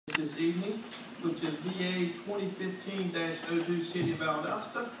this evening, which is VA-2015-02, City of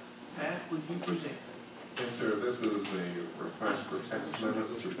Valdosta. Pat, would you present? Yes, sir. This is a request for text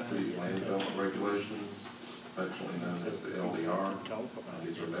amendments to the city's land development regulations, affectionately known as the LDR.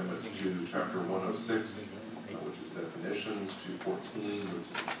 These are amendments to Chapter 106, which is definitions, 214, which is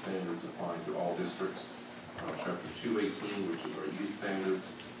the standards applying to all districts, Chapter 218, which is our use standards,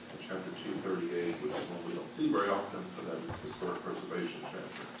 and Chapter 238, which is one we don't see very often, but that is historic preservation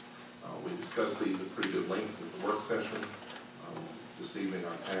chapter. We discussed these at pretty good length at the work session. This evening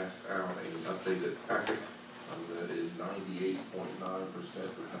I passed out an updated packet that is 98.9%,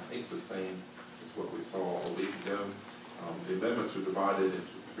 which I think the same as what we saw a week ago. The amendments are divided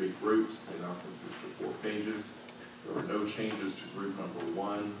into 3 groups. They now consist of 4 pages. There are no changes to group number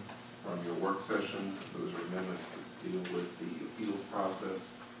 1 from your work session. Those are amendments that deal with the appeals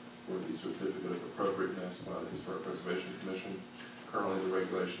process for the certificate of appropriateness by the Historic Preservation Commission. Currently, the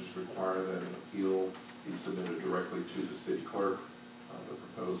regulations require that an appeal be submitted directly to the city clerk. The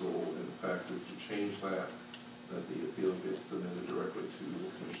proposal, in effect, is to change that the appeal gets submitted directly to the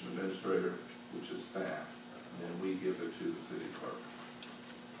commission administrator, which is staff, and then we give it to the city clerk.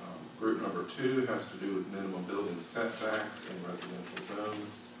 Group number 2 has to do with minimum building setbacks in residential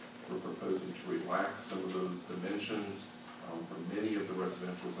zones. We're proposing to relax some of those dimensions for many of the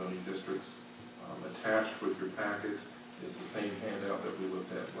residential zoning districts. Attached with your packet is the same handout that we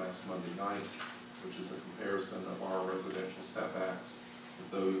looked at last Monday night, which is a comparison of our residential setbacks with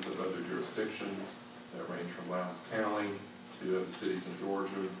those of other jurisdictions that range from Lowndes County to other cities in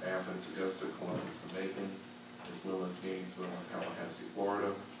Georgia, Athens, Augusta, Columbus, and Macon, as well as Gainesville and Tallahassee, Florida.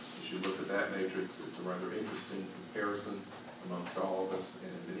 As you look at that matrix, it's a rather interesting comparison amongst all of us,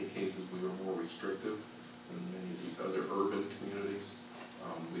 and in many cases we are more restrictive than many of these other urban communities.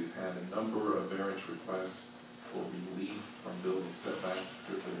 We've had a number of variance requests for relief from building setback,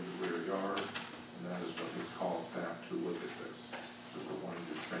 particularly in the rear yard, and that is what has caused staff to look at this. So we're wanting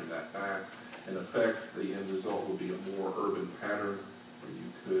to trend that back. In effect, the end result will be a more urban pattern where you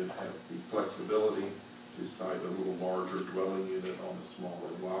could have the flexibility to site a little larger dwelling unit on a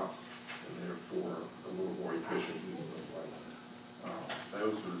smaller lot, and therefore a little more efficient use of land.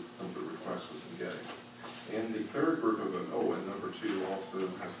 Those are some of the requests we've been getting. And the third group of them, and number 2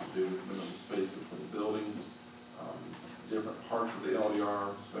 also has to do with minimum space between buildings. Different parts of the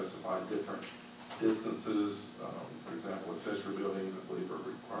LDR specify different distances. For example, accessory buildings, I believe, are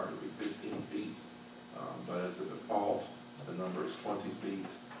required to be 15 feet, but as a default, the number is 20 feet,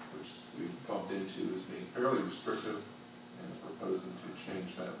 which we bumped into as being fairly restrictive, and proposing to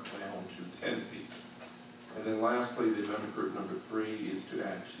change that down to 10 feet. And then lastly, the amendment group number 3 is to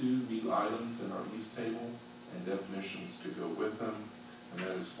add 2 new items in our use table and definitions to go with them, and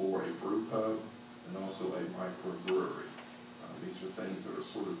that is for a brew pub and also a microbrewery. These are things that are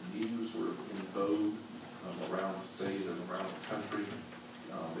sort of new, sort of in vogue around the state and around the country.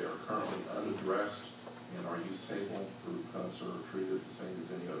 They are currently unaddressed in our use table. Brew pubs are treated the same as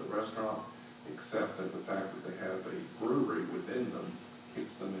any other restaurant, except that the fact that they have a brewery within them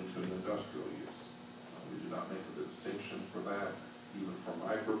kicks them into an industrial use. We do not make a distinction for that, even for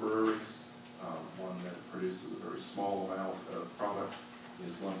microbreweries. One that produces a very small amount of product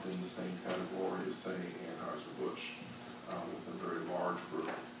is lumped in the same category as, say, Anheuser-Busch. With a very large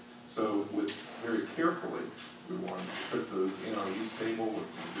brewery. So very carefully, we wanted to put those in our use table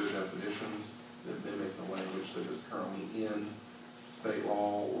with some good definitions that mimic the language that is currently in state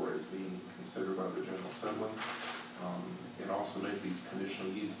law or is being considered by the General Assembly, and also make these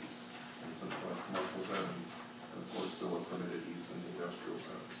conditional uses in some commercial zones, and of course still a permitted use in the industrial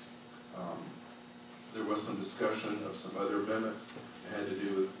zones. There was some discussion of some other amendments that had to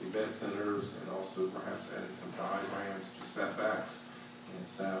do with event centers and also perhaps adding some diagrams to setbacks, and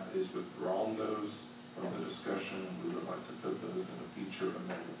staff is withdrawing those from the discussion, and we would like to put those in a future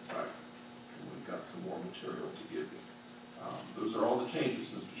amendment site. And we've got some more material to give you. Those are all the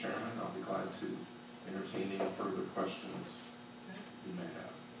changes, Mr. Chairman. I'll be glad to entertain any further questions you may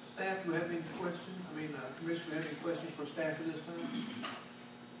have. Staff, do you have any questions? Commissioner, have any questions for staff at this time?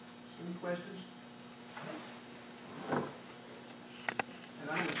 Any questions? And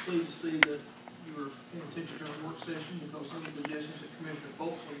I was pleased to see that you were paying attention during the work session, because some of the suggestions that Commissioner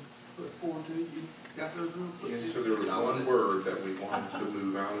Folsom put forward to you, you got those real quick. Yes, so there was one word that we wanted to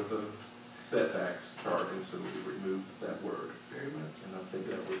move out of the setbacks chart, and so we removed that word. Very much. And I think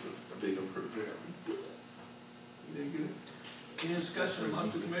that was a big improvement. You did good. Any discussion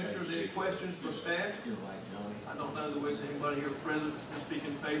amongst the commissioners? Any questions for staff? I don't know that there's anybody here present to speak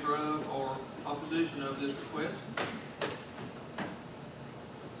in favor of or opposition of this request.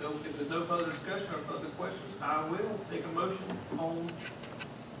 So if there's no further discussion or further questions, I will take a motion on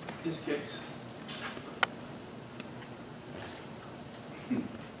this case.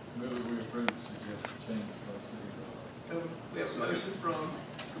 Whether we approve the suggested changes by city. We have a motion from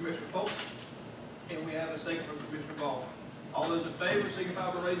Commissioner Polk, and we have a second from Commissioner Ball. All those in favor,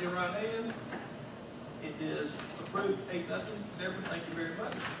 signify by raising your right hand. It is approved, 8-0. Deborah, thank you very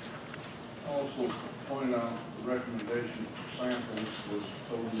much. Also, point out the recommendation for samples was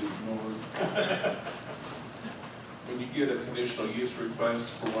totally ignored. When you get a conditional use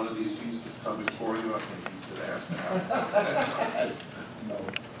request for one of these uses coming for you, I think you should ask that. No.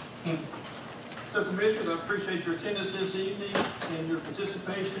 So, Commissioners, I appreciate your attendance this evening and your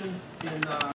participation in